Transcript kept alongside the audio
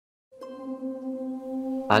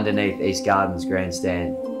underneath East Gardens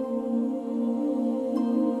grandstand.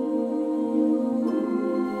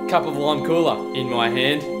 Cup of lime cooler in my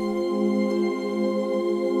hand.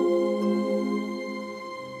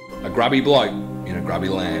 A grubby bloke in a grubby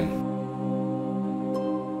land.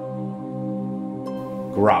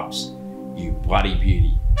 Grubs, you bloody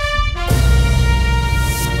beauty.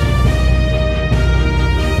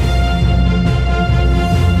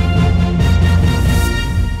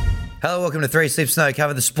 Hello, welcome to Three Slip Snow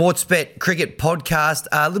Cover, the Sportsbet Cricket Podcast.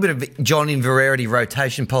 A little bit of John Inverarity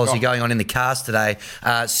rotation policy going on in the cast today.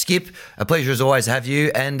 Skip, a pleasure as always to have you.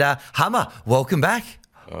 And Hummer, welcome back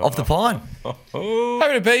off the pine.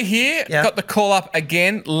 Happy to be here. Yep. Got the call up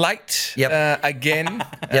again, late Yep. again.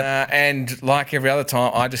 Yep. And like every other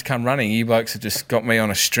time, I just come running. You blokes have just got me on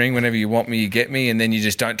a string. Whenever you want me, you get me. And then you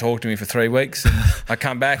just don't talk to me for 3 weeks. And I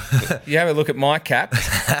come back. You have a look at my cap.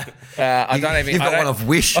 I don't even... You've got one off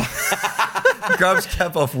Wish. Grub's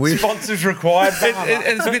cap off Wish. Sponsors required.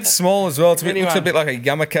 It's a bit small as well. It's looks a bit like a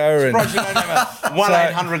Yamako. And Surprised you don't have a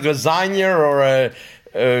 1-800 lasagna or a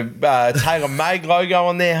tailor-made logo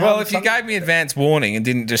on there. Well, if you gave me advance warning and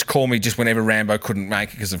didn't just call me just whenever Rambo couldn't make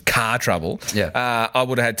it because of car trouble, I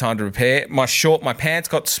would have had time to repair. My pants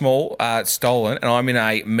got small, stolen, and I'm in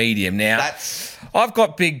a medium now. I've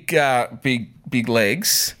got big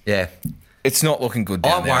legs. Yeah. It's not looking good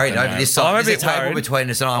down I'm there. worried over this side. I'm a There's bit a table worried. between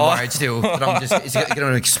us, and I'm worried still. But it's going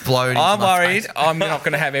to explode into I'm my worried. face. I'm not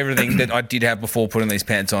going to have everything that I did have before putting these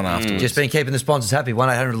pants on afterwards. Just been keeping the sponsors happy.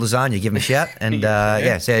 1-800 lasagna, give them a shout. And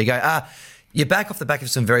so there you go. You're back off the back of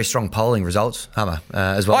some very strong polling results, Hummer,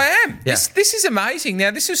 as well. I am. Yeah. This is amazing. Now,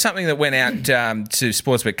 this is something that went out to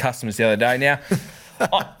Sportsbet customers the other day. Now,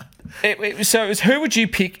 so it was who would you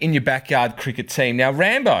pick in your backyard cricket team? Now,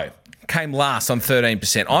 Rambo came last on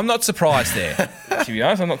 13%. I'm not surprised there. To be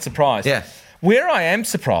honest, I'm not surprised. Yeah. Where I am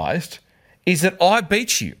surprised is that I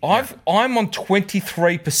beat you. I'm on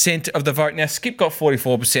 23% of the vote. Now, Skip got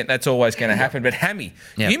 44%. That's always going to happen. But, Hammy,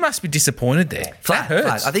 you must be disappointed there. Flat, that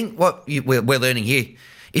hurts. flat. I think what we're learning here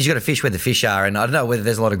is you've got to fish where the fish are. And I don't know whether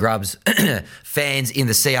there's a lot of Grubs fans in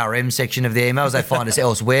the CRM section of the emails. They find us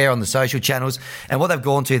elsewhere on the social channels. And what they've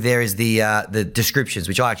gone to there is the descriptions,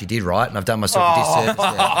 which I actually did write, and I've done myself a disservice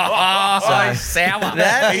there. He's sour.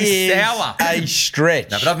 That He's is sour. a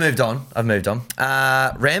stretch. No, but I've moved on.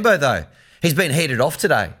 Rambo, though, he's been heated off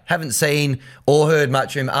today. Haven't seen or heard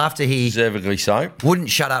much of him after he Deservedly so. wouldn't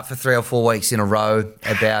shut up for 3 or 4 weeks in a row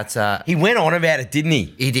about... He went on about it, didn't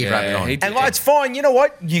he? he did rub it on. he did. And it's fine. You know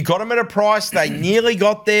what? You got him at a price. They nearly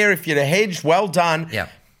got there. If you'd have hedged, well done. Yeah.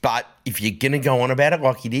 But if you're going to go on about it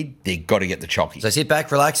like he did, they've got to get the chockies. So sit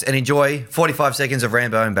back, relax, and enjoy 45 seconds of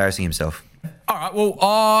Rambo embarrassing himself. All right, well,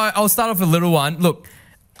 I'll start off with a little one. Look,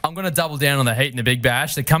 I'm going to double down on the Heat in the Big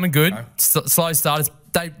Bash. They're coming good. Slow starters.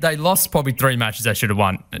 They lost probably 3 matches they should have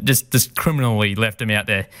won. Just criminally left them out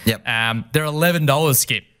there. Yep. They're $11,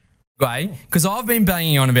 Skip. Right? Because I've been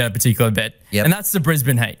banging on about a particular bet, Yep. and that's the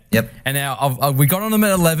Brisbane Heat. Yep. And now we got on them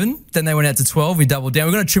at 11, then they went out to 12. We doubled down.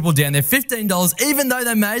 We're going to triple down. They're $15, even though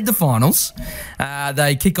they made the finals.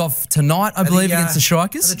 They kick off tonight, I believe, against the Are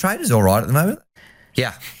Strikers. the traders all right at the moment?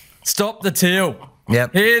 Yeah. Stop the till.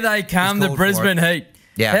 Yep. Here they come, He's the called for Brisbane Heat.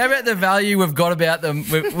 Yeah. How about the value we've got about them?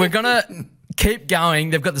 We're going to keep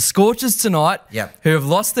going. They've got the Scorchers tonight, Yep. who have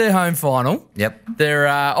lost their home final. Yep. They're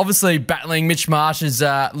obviously battling. Mitch Marsh is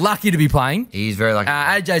lucky to be playing. He's very lucky.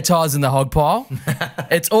 AJ Ty's in the hog pile.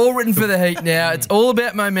 It's all written for the Heat now. It's all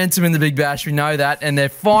about momentum in the Big Bash. We know that. And they're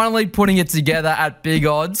finally putting it together at big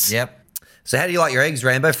odds. Yep. So how do you like your eggs,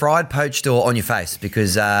 Rambo? Fried, poached, or on your face?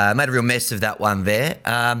 Because I made a real mess of that one there.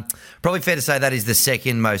 Probably fair to say that is the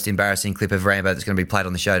second most embarrassing clip of Rambo that's going to be played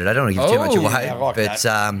on the show today. I don't want to give too much away. I like but that.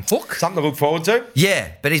 Something to look forward to.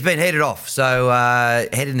 yeah, but he's been headed off. So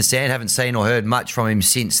head in the sand. Haven't seen or heard much from him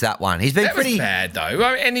since that one. He's been That pretty was bad, though.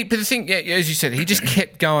 I mean, but the thing, as you said, he just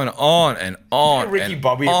kept going on and on Ricky and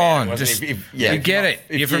Bobby on. about it, Just, wasn't he? you get it.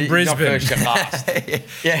 You're from Brisbane. Not first and last.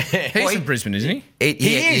 Yeah. He's from Brisbane, isn't he?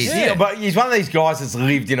 He is, yeah. but he's one of these guys that's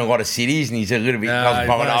lived in a lot of cities, and he's a little bit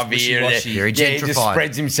cosmopolitan he's here. wishy-washy. Very He just gentrified.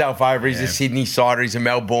 spreads himself over. He's a Sydney sider. He's a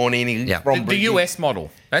Melbourneian. He's Yeah. from The Brisbane. US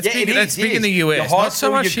model. That's Yeah, big. it That's is, big it in the is. US. Your high Not so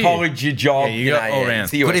school, much your here. college, your job. Yeah, you got all round.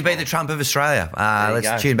 it's the Could he US be the model. Trump of Australia? you Let's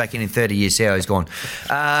go. tune back in 30 years, see how he's gone.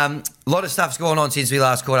 A lot of stuff's going on since we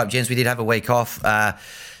last caught up, gents. We did have a week off.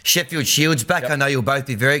 Sheffield Shield's back. I know you'll both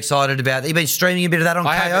be very excited about that. You've been streaming a bit of that on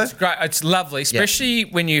KO? have. It's great. It's lovely, especially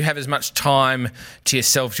when you have as much time to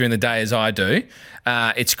yourself during the day as I do.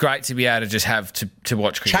 It's great to be able to just have to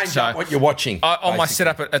watch cricket. Change up what you're watching. On my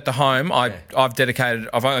setup at the home, I've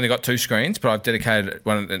only got 2 screens, but I've dedicated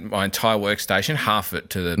my entire workstation, half of it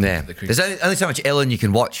to the cricket. There's only so much Ellen you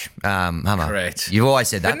can watch, Hummer. Correct. You've always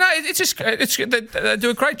said that. But no, it's just they do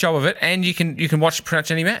a great job of it, and you can watch pretty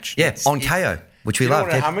much any match. Yeah, on KO, which we love.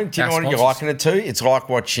 Do you know what you're liking it to? It's like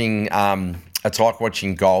watching. It's like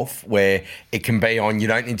watching golf, where it can be on. You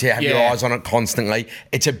don't need to have your eyes on it constantly.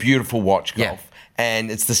 It's a beautiful watch, golf. Yeah.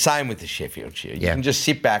 And it's the same with the Sheffield Shield. You can just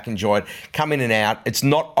sit back, enjoy it, come in and out. It's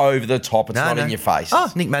not over the top. It's not in your face.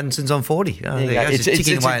 Oh, Nick Maddenson's on 40. Oh, it's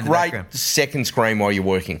a great second screen while you're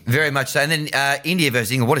working. Very much so. And then India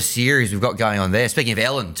versus England, what a series we've got going on there. Speaking of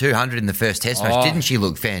Ellen, 200 in the first Test match. Didn't she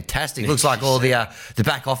look fantastic? Looks like all the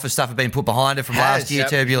back office stuff had been put behind her from last year,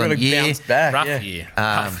 turbulent really year. Rough year.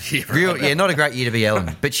 Not a great year to be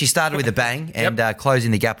Ellen. But she started with a bang and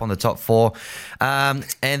closing the gap on the top 4. And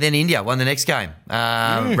then India won the next game.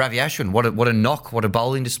 Ravi Ashwin, what a knock, what a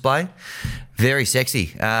bowling display. Very sexy.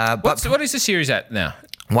 What is the series at now?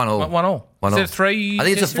 1-1. 1-1. Is it a 3? I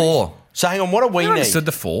think it's a 4. So hang on, what do we need? Understood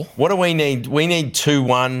the 4. What do we need? We need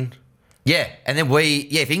 2-1. Yeah, and then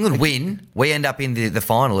if England win, we end up in the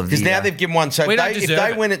final of the... Because now they've given one. So if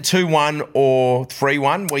they win at 2-1 or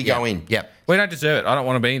 3-1, we go in. Yep. We don't deserve it. I don't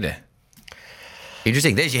want to be there.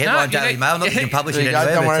 Interesting. There's your headline, Daily Mail. Not that you can publish it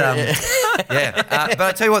anywhere. But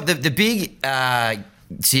I tell you what, the big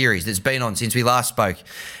series that's been on since we last spoke,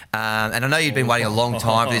 and I know you'd been waiting a long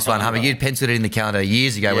time for this one, Hummer. You'd penciled it in the calendar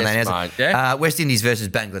years ago when they announced it. West Indies versus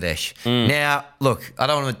Bangladesh. Now, look, I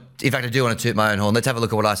don't want to... In fact, I do want to toot my own horn. Let's have a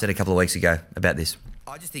look at what I said a couple of weeks ago about this.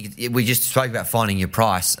 I just think we just spoke about finding your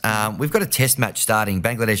price. We've got a test match starting,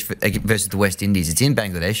 Bangladesh versus the West Indies. It's in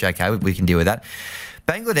Bangladesh. Okay, we can deal with that.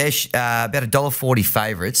 Bangladesh, about $1.40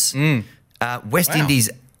 favourites. West Indies,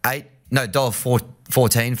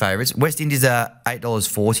 $1.14 favourites. West Indies are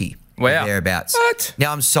 $8.40. Wow. Thereabouts. What?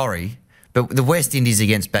 Now, I'm sorry, but the West Indies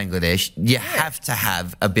against Bangladesh, you have to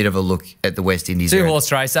have a bit of a look at the West Indies.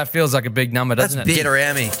 2-horse race, that feels like a big number, doesn't it? Get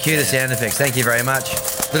around me. Cue the sound effects. Thank you very much.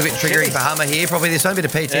 A little bit triggering for Hummer here. Probably this one, bit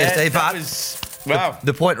of PTSD, but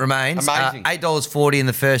the point remains. Amazing. $8.40 in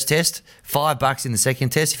the first test, $5 in the second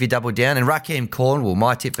test if you double down. And Rakeem Cornwall,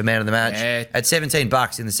 my tip for man of the match, at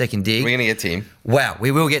 $17 in the second dig. We're going to get to him. Wow, we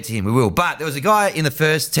will get to him. We will. But there was a guy in the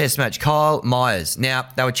first test match, Kyle Myers. Now,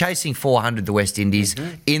 they were chasing 400, the West Indies,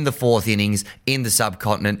 in the fourth innings, in the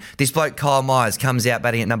subcontinent. This bloke, Kyle Myers, comes out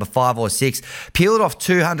batting at number 5 or 6, peeled off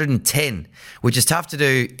 210, which is tough to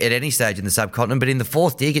do at any stage in the subcontinent. But in the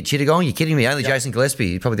fourth dig at Chittagong, you're kidding me? Only Jason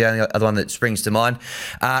Gillespie, probably the only other one that springs to mind.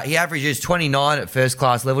 He averages 29 at first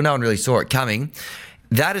class level. No one really saw it coming.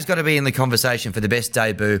 That has got to be in the conversation for the best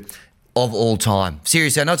debut of all time.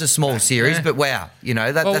 Seriously, I know it's a small series, but wow, you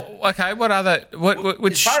know that. Okay, what other?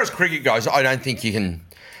 As far as cricket goes, I don't think you can.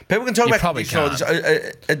 People can talk about probably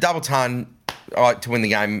a double ton to win the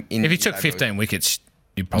game. If you took 15 wickets,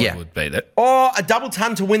 you probably would beat it. Or a double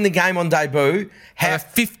ton to win the game on debut.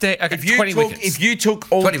 15. Okay, 20 wickets. If you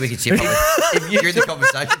took all 20 wickets, you're in the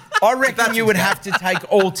conversation. I reckon you would have to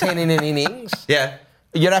take all 10 in an innings. Yeah.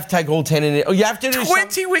 You'd have to take all 10 in it. You have to do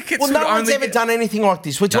 20 wickets. Well, no one's ever done anything like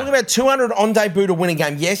this. We're talking about 200 on debut to win a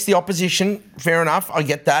game. Yes, the opposition, fair enough, I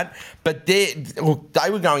get that. But they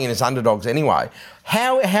were going in as underdogs anyway.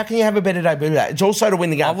 How can you have a better debut than that? It's also to win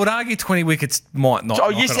the game. I would argue 20 wickets might not. Oh,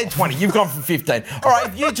 you said 20. You've gone from 15. All right,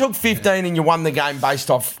 if you took 15 and you won the game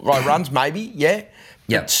based off runs, maybe, yeah.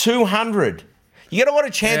 But 200. You get a lot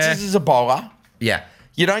of chances as a bowler. Yeah.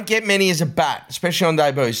 You don't get many as a bat, especially on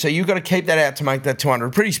debut. So you've got to keep that out to make that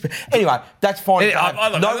 200. Anyway, that's fine.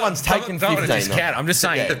 No one's taken 15. I'm just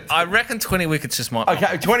saying, I reckon 20 wickets just might.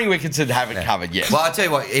 Okay, 20 wickets would have it covered, yes. Well, I'll tell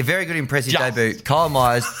you what, a very good impressive debut. Kyle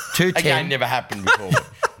Myers, 210. Again, never happened before.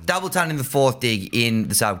 Double ton in the fourth dig in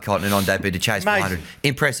the subcontinent on debut to chase 400.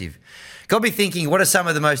 Impressive. Got to be thinking, what are some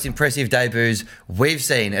of the most impressive debuts we've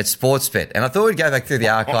seen at Sportsbet? And I thought we'd go back through the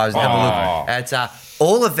archives and have a look at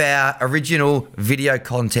all of our original video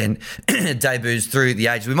content debuts through the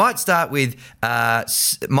ages. We might start with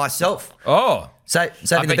myself.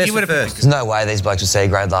 Saving the best for first. There's no way these blokes would C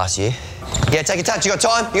grade last year. Yeah, take a touch. You got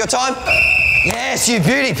time? You got time? Yes, you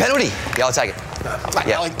beauty. Penalty. Yeah, I'll take it. Mate,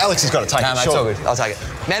 yeah. Alex has got to take it. No, mate, it's all good. I'll take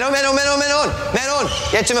it. Man on, man on, man on, man on. Man on.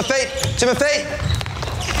 Yeah, to my feet. To my feet.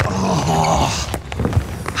 Oh.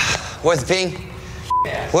 Worth a ping.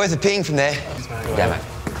 Worth a ping from there. Yeah, mate.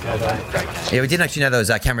 Yeah, we didn't actually know there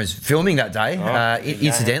was cameras filming that day,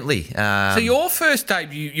 incidentally. So your first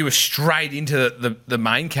debut, you were straight into the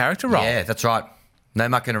main character role? Yeah, that's right. No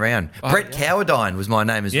mucking around. Brett Cowardine was my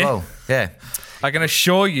name as well. Yeah. I can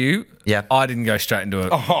assure you, Yeah. I didn't go straight into a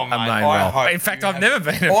main I role. hope In fact, I've never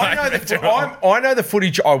been I know the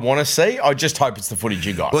footage I want to see. I just hope it's the footage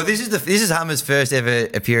you got. Well, this is Hummer's first ever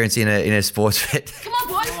appearance in a sports bet. Come on,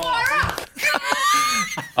 boys, fire up!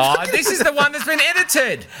 Oh, this is the one that's been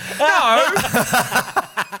edited. No.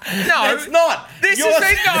 No. It's not.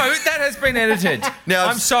 That has been edited. Now,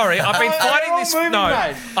 I'm sorry. I've been fighting this. movie,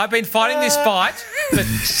 mate. I've been fighting this fight for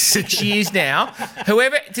 6 years now.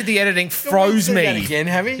 Whoever did the editing froze Can we do that me. again,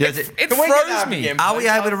 Hammy? Yeah, It Can we get froze that me. again, Are we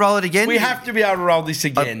please? able to roll it again? We have to be able to roll this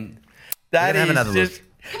again. That We're is gonna have another just.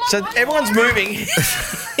 So everyone's moving.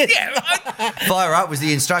 Yeah. Fire up was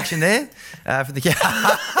the instruction there for the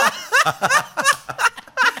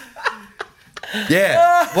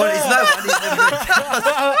Yeah. Well, it's no wonder he's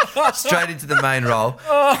never gonna straight into the main role.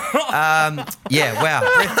 Yeah, wow.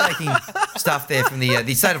 Breathtaking stuff there from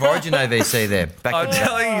the State of Origin OVC there. Back I'm to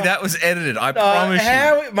telling you, that was edited. I promise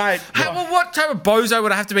you. Mate? Well, what type of bozo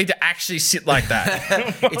would I have to be to actually sit like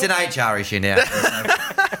that? It's an HR issue now.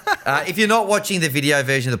 If you're not watching the video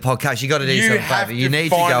version of the podcast, you got to do yourself a favour. You need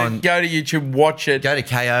to go to YouTube, watch it. go to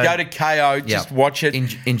KO. Go to KO. Just watch it.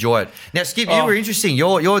 Enjoy it. Now, Skip, you were interesting.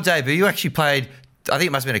 Your debut, you actually played, I think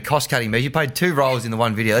it must have been a cost-cutting measure. You played 2 roles in the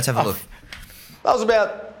one video. Let's have a look. I was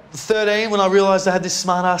about 13 when I realised I had this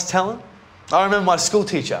smart-ass talent. I remember my school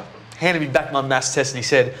teacher handed me back my maths test and he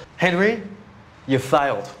said, "Henry, you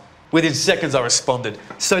failed." Within seconds I responded,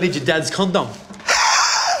 "So did your dad's condom."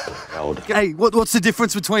 Hey, what's the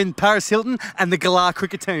difference between Paris Hilton and the Galar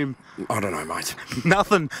cricket team? I don't know, mate.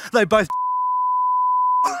 Nothing. They both...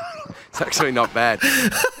 It's actually not bad.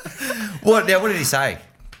 What did he say?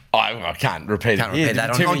 I can't repeat Can't it. repeat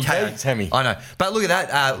that Too on many KO. beats, Hammy. I know. But look at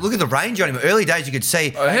that. Look at the range on him. Early days, you could see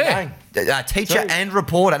teacher Sorry. and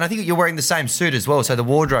reporter. And I think you're wearing the same suit as well. So the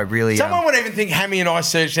wardrobe really... Someone would even think Hammy and I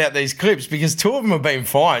searched out these clips because 2 of them have been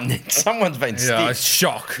fined. Someone's been Yeah, stiffed.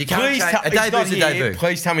 shock. you can't Please change. tell A debu's a debut.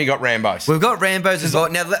 Please tell me you got Rambo's. We've got Rambo's as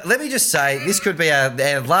well. Now, let me just say, this could be our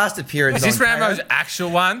last appearance Is this on Rambo's KO. actual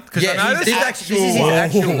one? Because I Yeah, noticed. this is his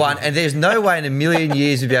actual one, and there's no way in a million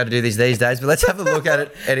years we'd be able to do this these days, but let's have a look at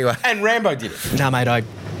it anyway. And Rambo did it. Nah, mate, I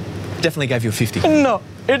definitely gave you a 50. No,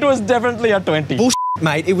 it was definitely a 20. Bullshit,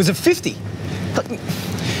 mate. It was a 50. You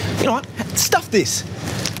know what? Stuff this.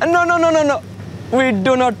 No. We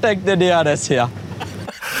do not take the DRS here.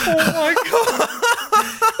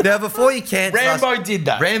 Now, before you cancel Rambo did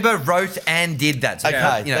that. Rambo wrote and did that. So,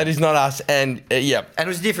 Okay, you know, that is not us. And yeah. and it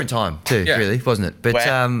was a different time too, Yeah. really, wasn't it? But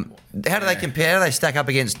Wow. how do they compare? How do they stack up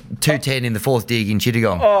against 210 in the 4th dig in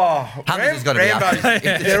Chittagong? Hummers has got to be up.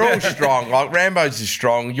 Rambo's, they're all strong. Like Rambo's is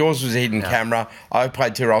strong. Yours was a hidden camera. I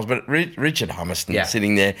played 2 roles, but Richard Hummerston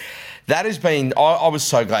sitting there. That has been. I was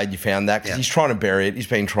so glad you found that because he's trying to bury it. He's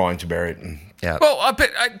been trying to bury it. And Yeah. Well,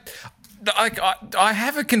 I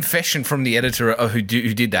have a confession from the editor who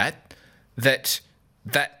did that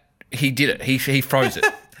he did it. He froze it.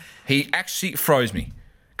 He actually froze me.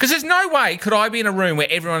 Because there's no way could I be in a room where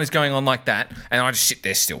everyone is going on like that and I just sit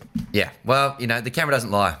there still. Yeah, well, you know, the camera doesn't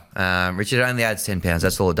lie. Richard only adds 10 pounds.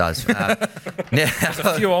 That's all it does. There's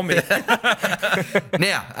a few on me.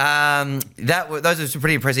 Now, those are some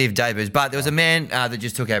pretty impressive debuts, but there was a man that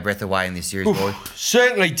just took our breath away in this series, boy.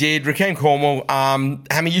 certainly did. Raheem Cornwall.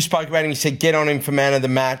 Hammy, you spoke about him. You said get on him for man of the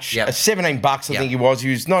match. Yep. $17, I think he was. He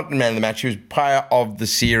was not man of the match. He was player of the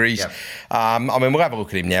series. Yep. I mean, we'll have a look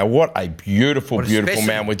at him now. What a beautiful, What a beautiful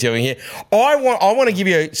specimen. man we're dealing here. I want to give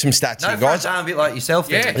you some stats No, here, guys. front arm, a bit like yourself.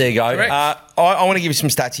 Yeah. There you go. Correct. I want to give you some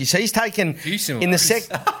stats here. So he's taken in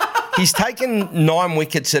the he's taken 9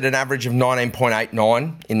 wickets at an average of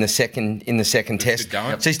 19.89 in the second test. good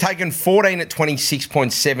going. So he's taken 14 at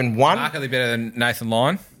 26.71. Markedly better than Nathan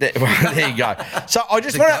Lyon. There you go. So I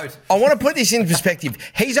just goat. want to put this in perspective.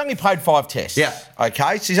 He's only played 5 tests. Yeah.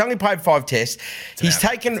 Okay. So he's only played 5 tests. He's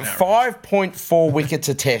taken 5.4 wickets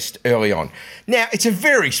a test early on. Now it's a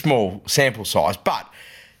very small sample size, but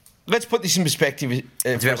let's put this in perspective.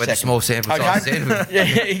 It's about where the small sample size is. Yeah,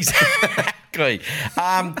 exactly.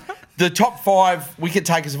 The top 5 wicket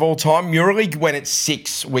takers of all time, Murali went at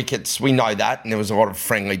 6 wickets. We know that, and there was a lot of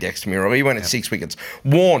friendly decks to Murali. He went at 6 wickets.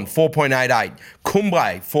 Warne, 4.88. Kumble,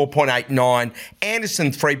 4.89. Anderson,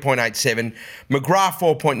 3.87. McGrath,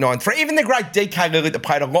 4.93. Even the great DK Lillard that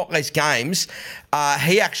played a lot less games,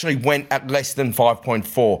 he actually went at less than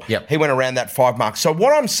 5.4. Yep. He went around that 5 mark. So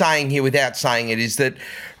what I'm saying here without saying it is that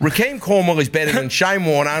Raheem Cornwall is better than Shane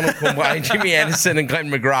Warne, Arnold Kumble, Jimmy Anderson and Glenn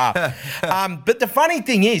McGrath. But the funny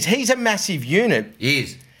thing is, he's a massive unit. He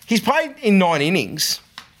is. He's played in 9 innings.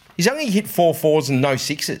 He's only hit 4 4s and no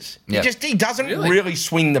 6s. Yep. He doesn't really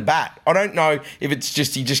swing the bat. I don't know if it's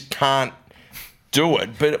just he just can't do it,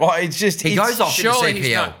 but it's just He goes off in the surely he's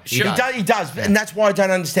CPL. not- He does, and that's why I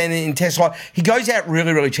don't understand it in Test. Like, he goes out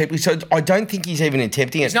really, really cheaply, so I don't think he's even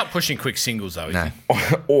attempting it. He's not pushing quick singles though. Is No.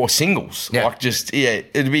 he? or singles. Yeah. Like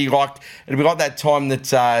it'd be like that time that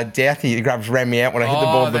Douthty, the Grubs, ran me out when I hit the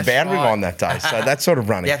ball to the that's boundary right. line that day. So that's sort of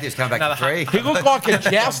running. Yeah, he's coming back to three. He looked like a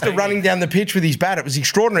jouster running down the pitch with his bat. It was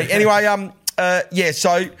extraordinary. Anyway,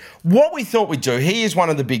 so what we thought we'd do, he is one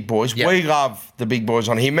of the big boys. Yep. We love the big boys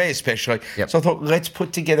on here, me especially. Yep. So I thought, let's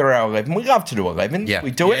put together our 11. We love to do 11. Yeah.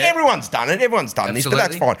 We do it. Yeah. Everyone's done it. Everyone's done this, but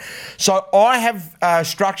that's Absolutely. fine. So I have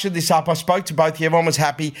structured this up. I spoke to both of you. Everyone was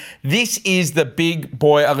happy. This is the big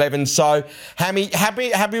boy 11. So, Hammy,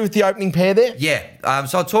 happy with the opening pair there? Yeah,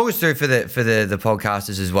 so I'll talk us through for the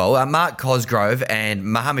podcasters as well. Mark Cosgrove and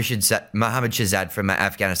Mohammad Shahzad from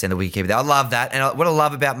Afghanistan, the wicketkeeper there. I love that, and what I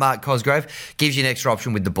love about Mark Cosgrove, gives you an extra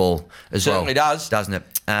option with the ball as well. Certainly does. Doesn't it?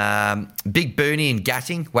 Big Booney and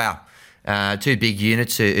Gatting, wow. Two big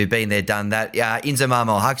units who've been there, done that. Inzamam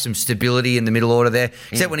al-Haq, some stability in the middle order there,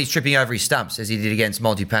 except when he's tripping over his stumps, as he did against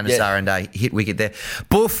Multi Panesar and hit wicket there.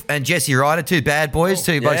 Buff and Jesse Ryder, two bad boys,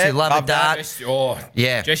 two blokes who love a dart.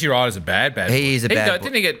 Yeah. Jesse Ryder's a bad boy. He is a bad boy.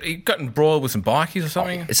 Didn't he got embroiled with some bikies or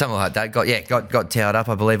something? Something like that. Got towed up,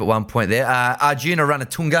 I believe, at one point there. Arjuna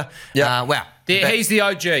Ranatunga. Wow. He's the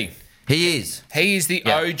OG. He is. He is the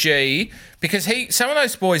OG because some of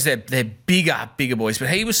those boys, they're bigger boys, but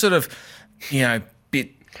he was sort of,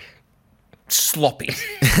 bit sloppy.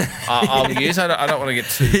 I'll use. I don't want to get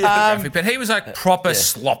too graphic, but he was like proper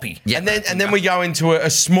sloppy. Yeah. And then we go into a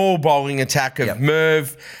small bowling attack of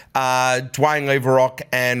Merv, Dwayne Leverock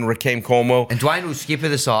and Rakeem Cornwell. And Dwayne will skip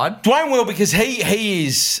the side. Dwayne will, because he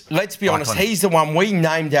is, let's be honest, he's the one we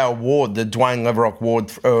named our award, the Dwayne Leverock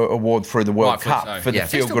award through the World Cup for the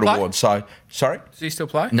Feel Good Award. So, sorry? Does he still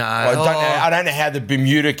play? No. I don't know how the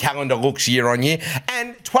Bermuda calendar looks year on year.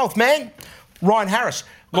 And 12th man, Ryan Harris.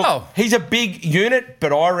 Look, he's a big unit,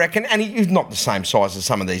 but I reckon, and he's not the same size as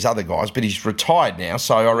some of these other guys, but he's retired now,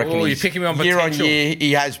 so I reckon you're picking him on year potential. on year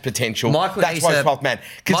he has potential. Michael That's why he's 12th man.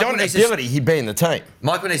 Because on ability, he'd be in the team.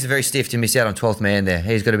 Michael needs a very stiff to miss out on 12th man there.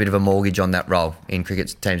 He's got a bit of a mortgage on that role in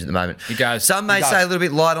cricket teams at the moment. He does. Some may say a little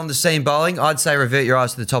bit light on the seam bowling. I'd say revert your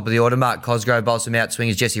eyes to the top of the order. Mark Cosgrove bowls some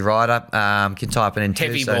outswingers. Jesse Ryder can type it in too.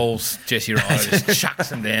 Heavy balls, Jesse Ryder just chucks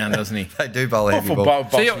them down, doesn't he? They do bowl a heavy ball.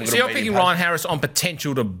 So you're picking Ryan Harris on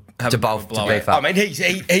potential to have bowl a blow. to beef up. I mean,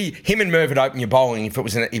 him and Merv would open your bowling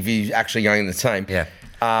if he's actually going in the team. Yeah.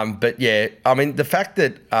 But yeah, I mean, the fact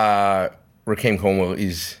that Rakeem Cornwell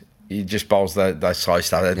he just bowls those slow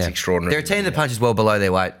stuff, that's extraordinary. They're a team that punches well below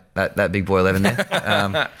their weight. That big boy 11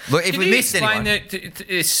 there. Look, if we missed anyone,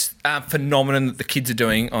 this phenomenon that the kids are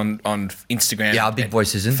doing on Instagram, Big Boy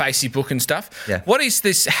Season, Facebook and stuff. Yeah. What is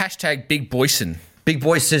this hashtag Big Boyson? Big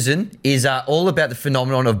Boy Season is all about the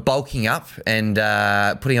phenomenon of bulking up and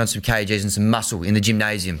putting on some kgs and some muscle in the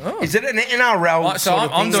gymnasium. Is it an NRL So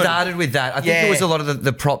sort of thing? Started with that. I think it was a lot of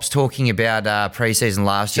the props talking about pre-season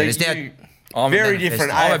last year. It's now very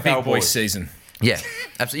different. I'm a AFL Big Boy boys. season. Yeah,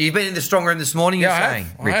 absolutely. You've been in the strong room this morning. You're saying,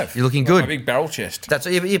 I have. You're looking Got good. my big barrel chest. That's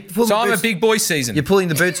you're pulling So the I'm a boots- Big Boy season. You're pulling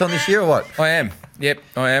the boots on this year, or what? I am. Yep,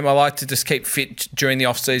 I am. I like to just keep fit during the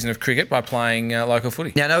off-season of cricket by playing local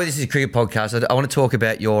footy. Now, I know this is a cricket podcast. I want to talk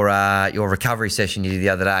about your recovery session you did the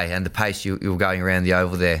other day and the pace you were going around the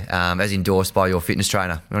oval there, as endorsed by your fitness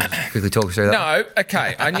trainer. You want to quickly talk us through that? No,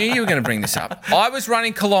 okay. I knew you were going to bring this up. I was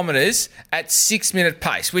running kilometres at 6-minute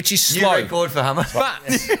pace, which is slow. New record for Hummer.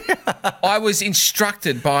 But I was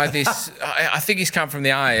instructed by this, I think he's come from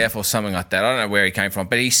the RAF or something like that. I don't know where he came from,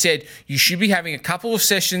 but he said you should be having a couple of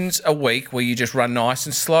sessions a week where you just run nice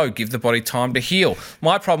and slow, give the body time to heal.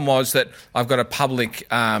 My problem was that I've got a public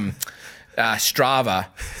Strava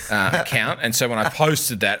account, and so when I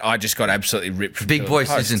posted that, I just got absolutely ripped from Big Boy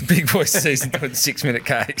season. Big Boy season doing 6-minute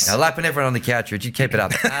case. Now, lapping everyone on the couch, Richard. Keep it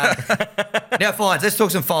up. Now, fines. Let's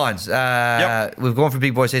talk some fines. We've gone for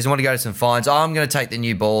Big Boy season. I want to go to some fines. I'm going to take the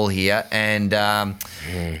new ball here, and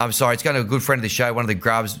I'm sorry, it's going to a good friend of the show, one of the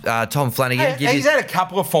grubs, Tom Flanagan. He's had a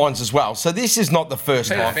couple of fines as well, so this is not the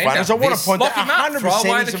first time. Flanners. I want to point that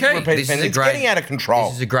 100% is a repeat offender. It's getting out of control.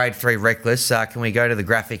 This is a grade 3 reckless. Can we go to the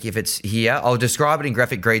graphic if it's here? I'll describe it in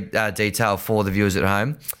graphic detail for the viewers at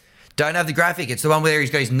home. Don't have the graphic. It's the one where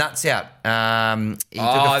he's got his nuts out. He took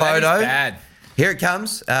a photo. That is bad. Here it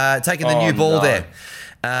comes. Taking the new ball there.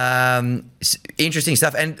 Interesting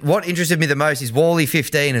stuff. And what interested me the most is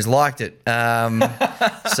Wally15 has liked it.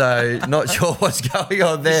 So not sure what's going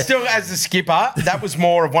on there. Still, as a skipper, that was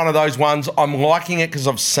more of one of those ones. I'm liking it because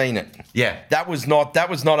I've seen it. Yeah. That was not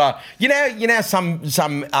a. You know.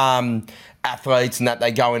 Some athletes and that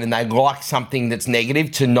they go in and they like something that's negative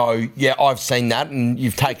to know, yeah, I've seen that and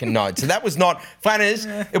you've taken note. So that was not, Flanners,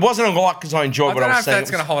 it wasn't a like because I enjoyed what I was I don't saying. know if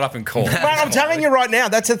that's going to hold up in court. Mate, I'm telling you right now,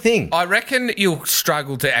 that's a thing. I reckon you'll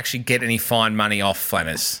struggle to actually get any fine money off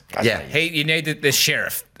Flanners. Yeah. You need the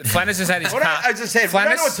sheriff. Flanners has had his car. As I said, I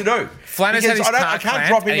don't know what to do. Flanners had his I can't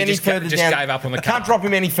drop him any further down. Gave up on the I can't drop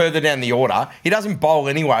him any further down the order. He doesn't bowl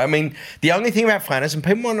anyway. I mean, the only thing about Flanners, and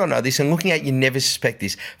people might not know this, and looking at you never suspect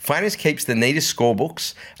this, Flanners keeps the neatest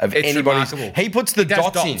scorebooks of anybody's. Remarkable. He puts the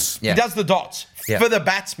dots in. Yeah. He does the dots for the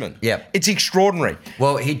batsman. Yeah. It's extraordinary.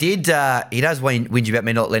 Well, he did. He does whinge about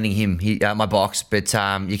me not lending him my box, but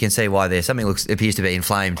you can see why there. Something appears to be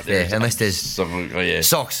inflamed there, unless there's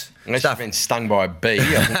socks. Unless you've been stung by a bee,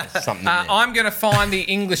 I think there's something there. I'm going to find the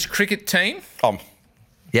English cricket team.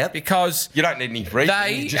 Yep. Because you don't need any reason.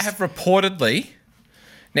 They have reportedly.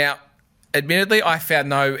 Now, admittedly, I found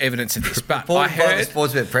no evidence of this, but I heard the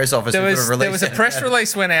Sportsbet press office. There was a press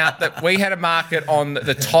release went out that we had a market on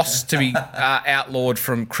the toss to be outlawed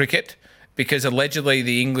from cricket because allegedly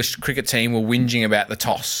the English cricket team were whinging about the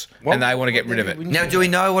toss and they want to get rid of it. Now, do we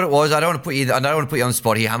know what it was? I don't want to put you on the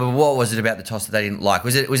spot here, Humber. But what was it about the toss that they didn't like?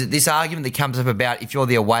 Was it this argument that comes up about if you're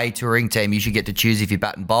the away touring team, you should get to choose if you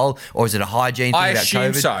bat and bowl, or is it a hygiene thing about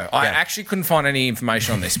assume COVID? so. I actually couldn't find any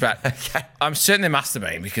information on this, but I'm certain there must have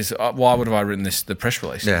been because why would have I written the press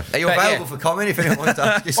release? Yeah. Are you available for comment if anyone wants to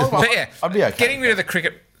ask you something? But yeah, I'd be okay. Getting rid of the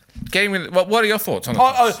cricket. What are your thoughts on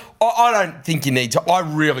it? I don't think you need to. I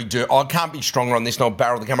really do. I can't be stronger on this and I'll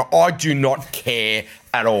barrel the camera. I do not care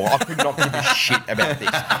at all. I could not give a shit about this.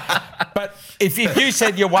 But if you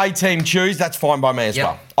said your away team choose, that's fine by me as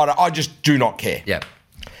well. I just do not care. Yeah.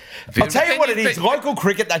 I'll tell you what it is. Local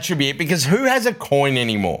cricket, that should be it because who has a coin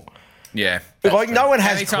anymore? Yeah. Like, no one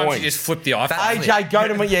has Anytime coins. you just flip the iPhone. AJ,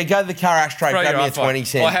 go to the car ashtray, grab me a 20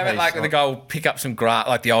 cent. Or have it like the guy pick up some grass,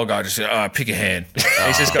 like the old guy just pick a hand.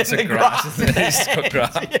 He's just got some grass. He's just got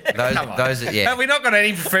grass. Those, Have we not got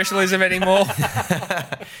any professionalism anymore?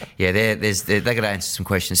 Yeah, they got to answer some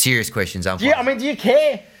questions, serious questions. Yeah, I mean, do you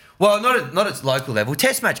care? Well, not at local level.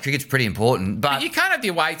 Test match cricket's pretty important, but you can't have the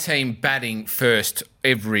away team batting first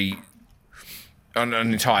on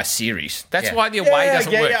an entire series. That's why the away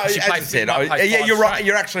doesn't work. As I said, you're right.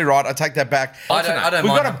 You're actually right. I take that back. I don't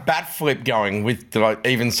We've mind. got a bat flip going with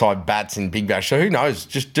even side bats in Big Bash. So who knows?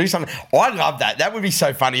 Just do something. I love that. That would be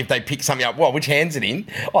so funny if they pick something up. Well, which hand's it in?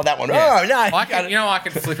 Oh, that one. Yeah. Oh no. I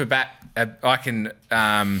can flip a bat. I can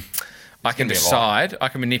decide. I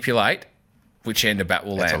can manipulate which end a bat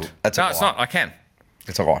will land. That's a no, it's lie. not. I can.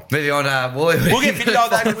 It's all right. Moving on, we'll get video of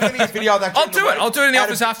that. We're going to get video of that. I'll do it. I'll do it in the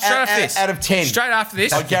office straight after this. Out of 10. Straight after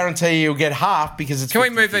this. I guarantee you'll get half because it's. Can we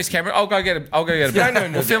move these cameras? I'll go get a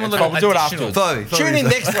bat. We'll film a little. We'll do it afterwards. Tune in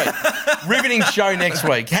next week. Riveting show next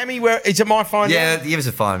week. Hammy, is it my phone? Yeah, give us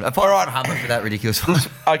a phone. All right, Humber for that ridiculous one.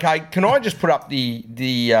 Okay, can I just put up the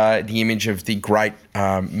image of the great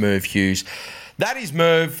Merv Hughes? That is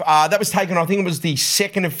Merv. That was taken, I think it was the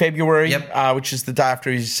 2nd of February, which is the day after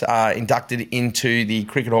he's inducted into the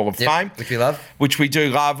Cricket Hall of Fame. Which we love. Which we do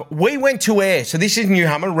love. We went to air. So this is New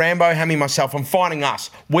Hummer, Rambo, Hammy, myself. I'm finding us.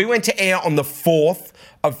 We went to air on the 4th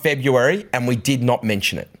of February and we did not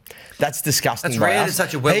mention it. That's disgusting. That's rare. It's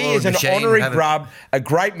such a well-oiled He is an machine. honorary grub, a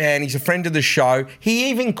great man. He's a friend of the show. He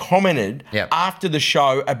even commented after the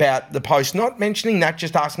show about the post, not mentioning that,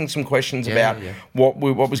 just asking some questions about what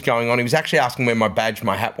was going on. He was actually asking where my badge,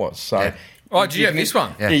 my hat was. So. Oh, did you have this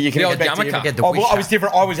one? Yeah, you can the old get Yamaka. I was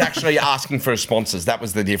different. I was actually asking for sponsors. That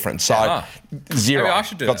was the difference. So zero. Maybe I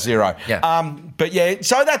should do got that. zero. Yeah. But yeah,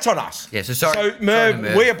 so that's on us. Yeah. So sorry. So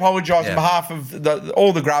Merv, we apologise on behalf of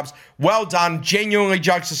all the grubs. Well done. Genuinely,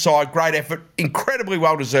 jokes aside, great effort. Incredibly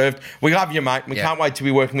well deserved. We love you, mate. We can't wait to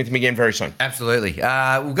be working with him again very soon. Absolutely.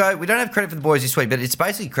 We'll go. We don't have credit for the boys this week, but it's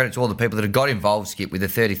basically credit to all the people that have got involved, Skip, with the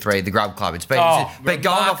 33, the Grub Club. It's been going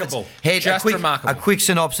off its head. Just remarkable. A quick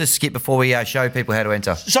synopsis, Skip, before we show people how to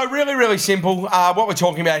enter. So really, really simple. What we're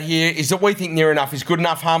talking about here is that we think near enough is good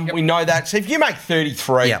enough, Hum. We know that. So if you make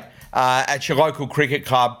 33 at your local cricket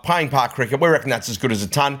club, playing park cricket, we reckon that's as good as a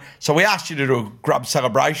ton. So we asked you to do a grub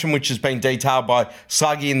celebration, which has been detailed by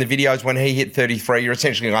Sluggy in the videos. When he hit 33, you're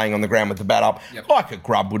essentially laying on the ground with the bat up, like a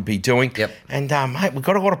grub would be doing. And, mate, we've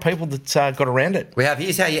got a lot of people that got around it. We have.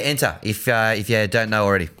 Here's how you enter, if you don't know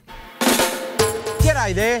already.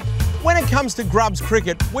 G'day there. When it comes to grubs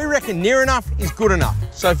cricket, we reckon near enough is good enough.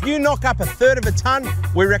 So if you knock up a third of a ton,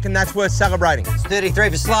 we reckon that's worth celebrating. It's 33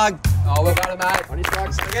 for Slug. Oh, well done, mate. On your Slug,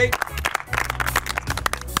 Sluggy.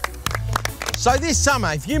 So this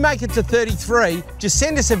summer, if you make it to 33, just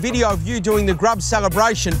send us a video of you doing the grub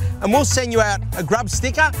celebration and we'll send you out a grub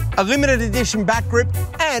sticker, a limited edition back grip,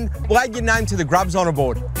 and we'll add your name to the Grubs Honour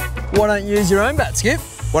Board. Why don't you use your own bat, Skip?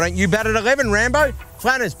 Why don't you bat at 11, Rambo?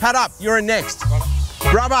 Flanners, pad up. You're in next.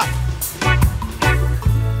 Rub up.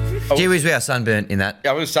 Gee whiz, we are sunburnt in that.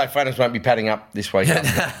 Yeah, I was going to say Flanners won't be padding up this week.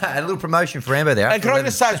 A little promotion for Rambo there. And can I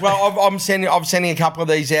just say as well, I'm sending a couple of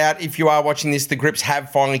these out. If you are watching this, the grips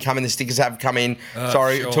have finally come in. The stickers have come in.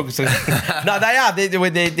 Sorry, sure. it took us. No, they are.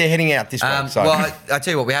 They're heading out this week. So. Well, I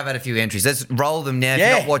tell you what, we have had a few entries. Let's roll them now. If Yeah.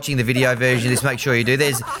 you're not watching the video version of this, make sure you do.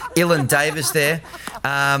 There's Ilan Davis there.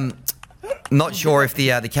 Not sure if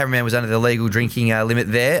the cameraman was under the legal drinking limit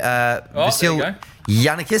there. Vasil there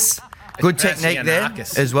Yannikis. Good technique there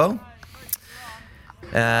Yanakis. as well.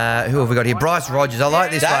 Who have we got here? Bryce Rogers. I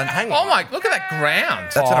like this one. Hang Oh on. my! Look at that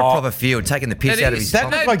ground. That's on a proper field, taking the piss out of his That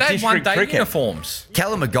top. looks like They won district day cricket. uniforms.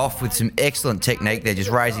 Callum McGough with some excellent technique there,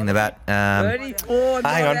 just raising the bat. 34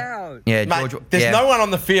 Hang on. out. Yeah, Mate, George. there's yeah. no one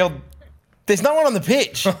on the field. There's no one on the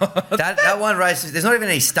pitch. That one races. There's not even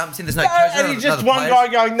any stumps in. There's no. And he's just one guy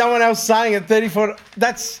going, no one else saying it. 34.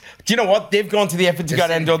 That's. Do you know what? They've gone to the effort to go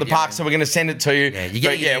down and do the park, so we're going to send it to you. Yeah, you get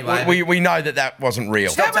But your yeah, anyway. we know that wasn't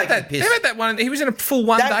real. How about taking that? the piss. How about that one? He was in a full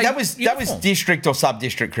one day. That was uniform. district or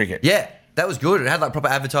sub-district cricket. Yeah, that was good. It had like proper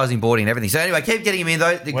advertising boarding and everything. So anyway, keep getting them in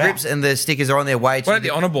though. The Wow. grips and the stickers are on their way. What To about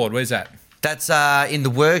the honour board? Where's that? That's in the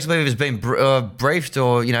works. I believe it's been briefed,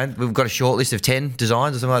 or we've got a short list of 10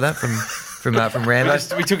 designs or something like that from Rambo.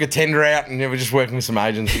 We took a tender out and we're just working with some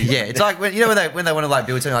agencies. Yeah, it's like when they want to like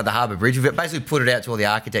build something like the Harbour Bridge, we've basically put it out to all the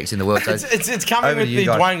architects in the world. So It's coming over with to the you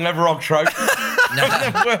guys. Dwayne Leverock trophy. No,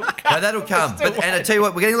 that'll come. And I tell you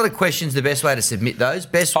what, we're getting a lot of questions. The best way to submit those,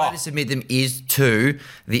 best way to submit them is to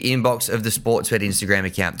the inbox of the Sportsbet Instagram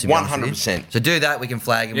account. To be honest with you. 100%. So do that. We can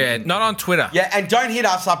flag them. Yeah, not on Twitter. Yeah, and don't hit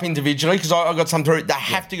us up individually because I got some through. They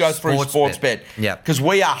have to go through Sportsbet. Yeah. Because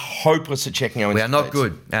we are hopeless at checking our We are not Instabets.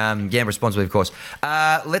 good. Gamble responsibly, of course.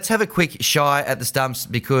 Let's have a quick shy at the stumps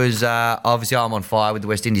because obviously I'm on fire with the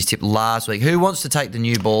West Indies tip last week. Who wants to take the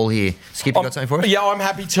new ball here? Skip, you got something for us? Yeah, I'm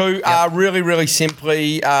happy to. Really, really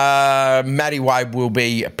simply, Matty Wade will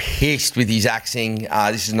be pissed with his axing.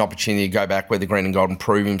 This is an opportunity to go back where the green and gold and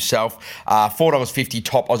prove himself. $4.50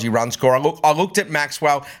 top Aussie run score. I looked at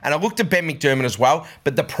Maxwell and I looked at Ben McDermott as well,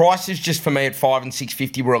 but the prices just for me at $5 and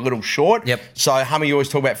 $6.50 were a little short. Yep. So, Hummer, you always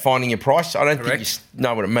talk about finding your price. I don't think you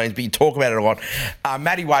know what it means, but you talk about it a lot.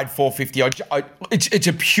 Matty Wade, $4.50. It's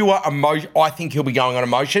a pure emotion. I think he'll be going on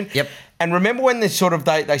emotion. Yep. And remember when they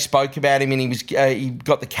spoke about him and he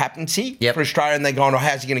got the captaincy for Australia and they're going, oh,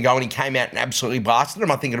 how's he going to go? And he came out and absolutely blasted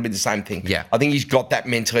him. I think it'll be the same thing. Yeah. I think he's got that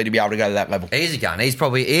mentally to be able to go to that level. He's a gun. He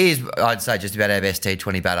is, I'd say, just about our best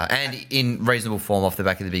T20 batter and in reasonable form off the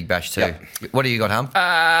back of the Big Bash too. Yep. What do you got, Hum?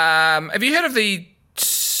 Have you heard of the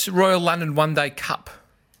Royal London One Day Cup?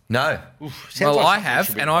 No. Well, I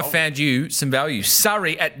have, and I found you some value.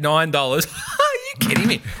 Surrey at $9. Are you kidding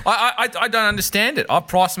me? I don't understand it. I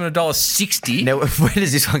priced them at $1.60. Now, when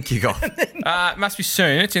does this one kick off? It must be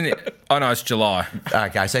soon. It's in the... Oh, no, it's July.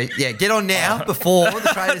 Okay, so, yeah, get on now before the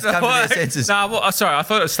traders come to their senses. No, well, sorry, I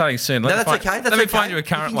thought it was starting soon. No, that's okay. Let me find you a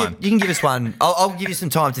current one. You can give us one. I'll give you some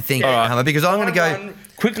time to think, right. Hummer, because I'm going to go...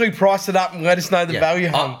 Quickly price it up and let us know the value.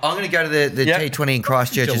 I'm going to go to the T20 in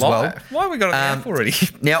Christchurch as well. Why have we got it out already?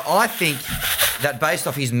 Now, I think that based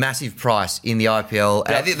off his massive price in the IPL,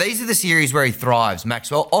 these are the series where he thrives.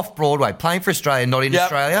 Maxwell, off-Broadway, playing for Australia, not in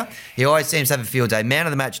Australia. He always seems to have a field day. Man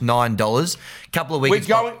of the match, $9. Couple of weeks.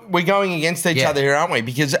 We're going against each other here, aren't we?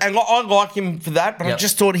 Because and I like him for that, but I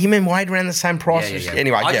just thought him and Wade around the same prices.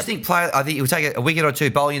 Anyway, I just think he'll take a wicket or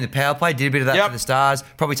two bowling in the power play. Did a bit of that for the Stars.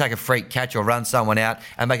 Probably take a freak catch or run someone out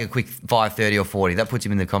and make a quick 5:30 or 40. That puts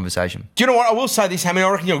him in the conversation. Do you know what? I will say this, Hammy. I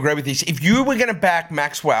reckon you'll agree with this. If you were going to back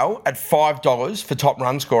Maxwell at $5 for top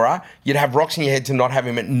run scorer, you'd have rocks in your head to not have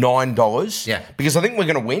him at $9. Yeah. Because I think we're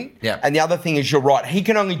going to win. Yeah. And the other thing is, you're right. He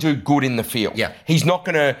can only do good in the field. Yeah. He's not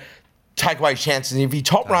going to take away his chances. If he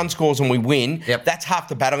top run scores and we win, that's half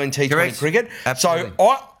the battle in T20 cricket. Absolutely.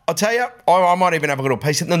 So I'll tell you, I might even have a little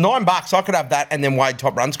piece. At the $9, I could have that and then Wade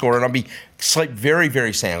top run scorer and I'd sleep very,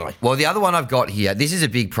 very soundly. Well, the other one I've got here, this is a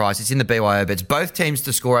big price. It's in the BYO bets. Both teams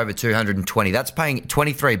to score over 220. That's paying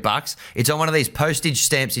 $23. It's on one of these postage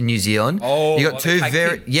stamps in New Zealand. Oh, you got two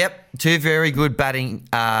very good batting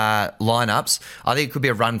lineups. I think it could be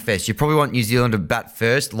a run fest. You probably want New Zealand to bat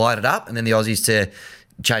first, light it up, and then the Aussies to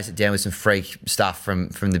chase it down with some freak stuff from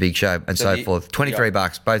the big show and so forth.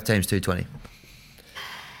 $23. Both teams 220.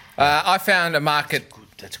 I found a market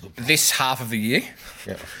this half of the year.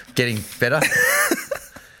 Getting better.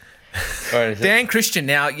 Dan Christian.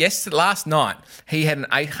 Now, last night, he had an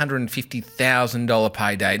 $850,000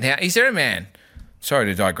 payday. Now, is there a man, sorry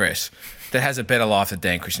to digress, that has a better life than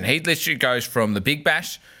Dan Christian? He literally goes from the Big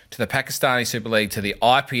Bash to the Pakistani Super League to the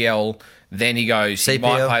IPL. Then he goes, he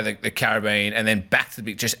might play the Caribbean, and then back to the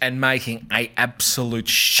big, and making a absolute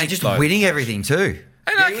shit. And just winning everything too.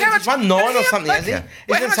 And he's won 9 or something, hasn't he?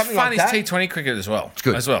 Well, how much something fun like is that? T20 cricket as well? It's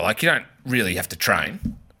good. As well. Like, you don't really have to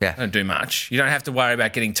train. Yeah. Don't do much. You don't have to worry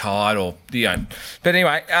about getting tired or, But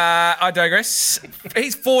anyway, I digress.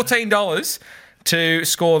 He's $14 to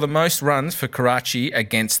score the most runs for Karachi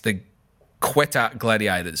against the Quetta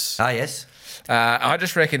Gladiators. Ah, yes. I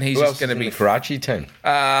just reckon he's Who just else going to is in be the Karachi team.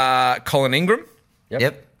 Colin Ingram.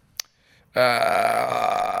 Yep.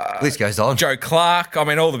 List goes on. Joe Clark. I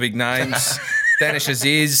mean, all the big names. Danish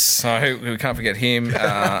Aziz. We can't forget him.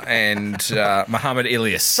 And Muhammad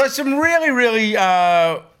Ilyas. So some really, really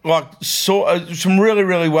some really,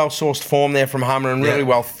 really well sourced form there from Hummer and really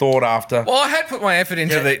well thought after. Well, I had put my effort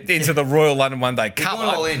into the Royal London One Day Cup.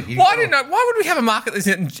 gone all in. Why would we have a market? It's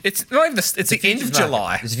not even. It's the end of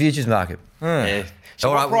July. It's a futures market. Yeah. So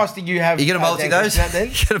All what right, price did you have? You going to multi Dan those?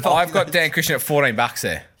 Christian at then? I've got Dan Christian at $14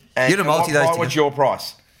 there. And You're gonna multi those What's your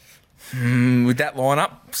price? With that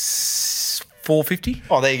lineup, $4.50.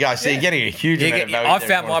 Oh, there you go. So you're getting a huge amount of value. I there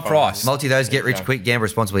found in my price. Multi those, get rich quick, gamble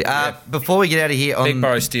responsibly. Before we get out of here on Big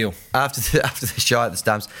Borough Steel. after the show at the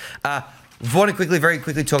Stumps, we want to very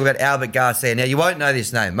quickly talk about Albert Garcia. Now, you won't know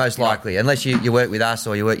this name, most likely, unless you work with us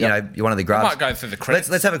or you work, you're one of the grubs. I might go through the credits.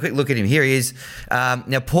 Let's have a quick look at him. Here he is.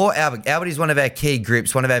 Now, poor Albert. Albert is one of our key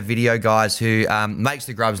grips, one of our video guys who makes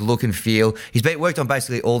the grubs look and feel. He's worked on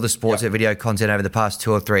basically all the sports video content over the past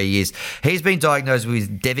 2 or 3 years. He's been diagnosed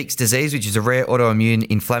with Devick's disease, which is a rare autoimmune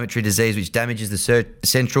inflammatory disease which damages the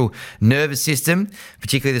central nervous system,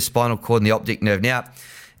 particularly the spinal cord and the optic nerve. Now,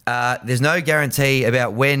 there's no guarantee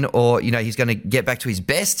about when or he's going to get back to his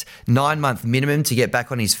best. 9-month minimum to get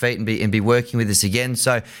back on his feet and be working with us again.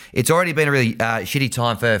 So it's already been a really shitty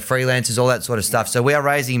time for freelancers, all that sort of stuff. So we are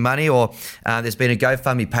raising money, or there's been a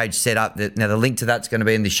GoFundMe page set up. Now the link to that's going to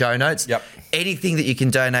be in the show notes. Yep. Anything that you can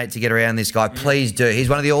donate to get around this guy, please do. He's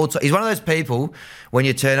one of those people. When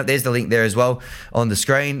you turn up, there's the link there as well on the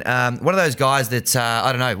screen. One of those guys that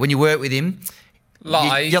I don't know. When you work with him.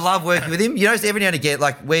 You love working with him. Every now and again,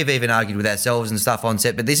 like we've even argued with ourselves and stuff on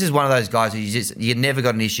set, but this is one of those guys who you never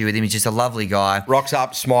got an issue with him. He's just a lovely guy. Rocks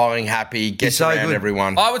up, smiling, happy, gets so around good.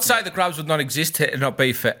 everyone. I would say the Grubs would not exist had it not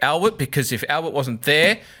be for Albert, because if Albert wasn't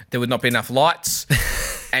there would not be enough lights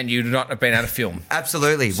and you would not have been able to film.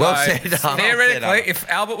 Absolutely. Well said. Theoretically, if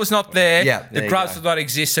Albert was not there, the Grubs go. would not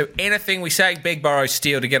exist. So anything we say, Beg Borough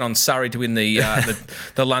Steel to get on Surrey to win the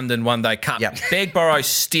London One Day Cup. Yep. Beg Borough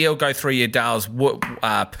Steel, go through your Dales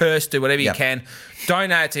purse, do whatever you can.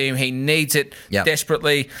 Donate to him. He needs it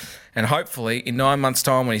desperately. And hopefully, in 9 months'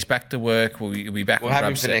 time, when he's back to work, we'll be back. We'll have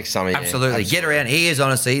him for next summer. Absolutely. Get around. He is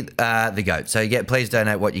honestly the GOAT. So please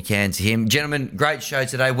donate what you can to him. Gentlemen, great show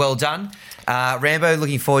today. Well done. Rambo,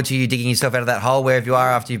 looking forward to you digging yourself out of that hole wherever you are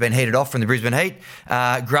after you've been heated off from the Brisbane heat.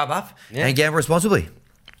 Grub up and gamble responsibly.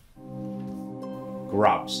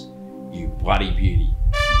 Grubs, you bloody beauty.